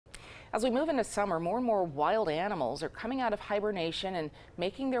As we move into summer, more and more wild animals are coming out of hibernation and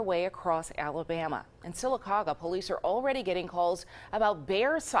making their way across Alabama. In Sylacauga, police are already getting calls about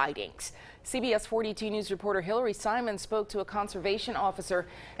bear sightings. CBS 42 News reporter Hillary Simon spoke to a conservation officer,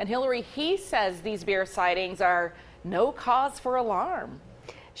 and Hillary, he says these bear sightings are no cause for alarm.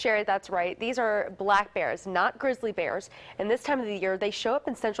 Sherry, that's right. These are black bears, not grizzly bears. And this time of the year, they show up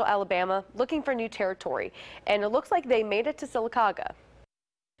in central Alabama looking for new territory. And it looks like they made it to Sylacauga.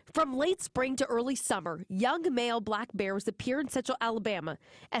 From late spring to early summer, young male black bears appear in central Alabama,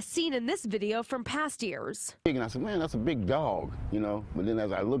 as seen in this video from past years. And I said, man, that's a big dog, you know. But then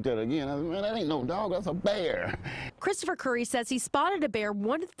as I looked at it again, I said, man, that ain't no dog, that's a bear. Christopher Curry says he spotted a bear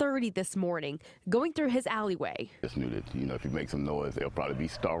 1:30 this morning going through his alleyway. Just knew that, you know, if you make some noise, they'll probably be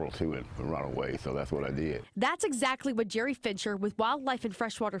startled too and run away. So that's what I did. That's exactly what Jerry Fincher with Wildlife and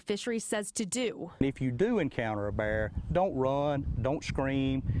Freshwater Fisheries says to do. If you do encounter a bear, don't run, don't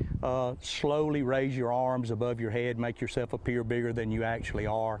scream. Slowly raise your arms above your head, make yourself appear bigger than you actually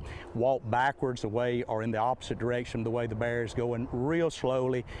are. Walk backwards away or in the opposite direction the way the bear is going, real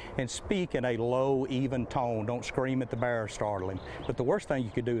slowly, and speak in a low, even tone. Don't scream at the bear or startle him. But the worst thing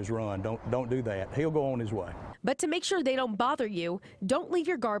you could do is run. Don't do that. He'll go on his way. But to make sure they don't bother you, don't leave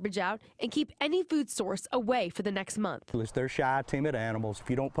your garbage out and keep any food source away for the next month. They're shy, timid animals. If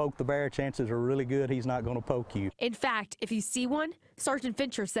you don't poke the bear, chances are really good he's not going to poke you. In fact, if you see one, Sergeant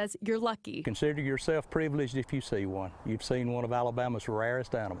Fincher says you're lucky. Consider yourself privileged if you see one. You've seen one of Alabama's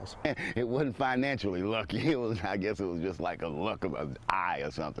rarest animals. It wasn't financially lucky. It was, I guess it was just like a luck of an eye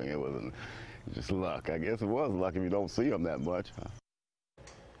or something. It wasn't just luck. I guess it was luck if you don't see them that much.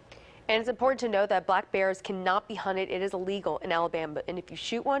 And it's important to know that black bears cannot be hunted. It is illegal in Alabama. And if you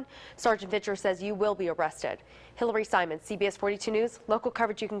shoot one, Sergeant Fincher says you will be arrested. Hillary Simon, CBS 42 News, local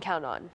coverage you can count on.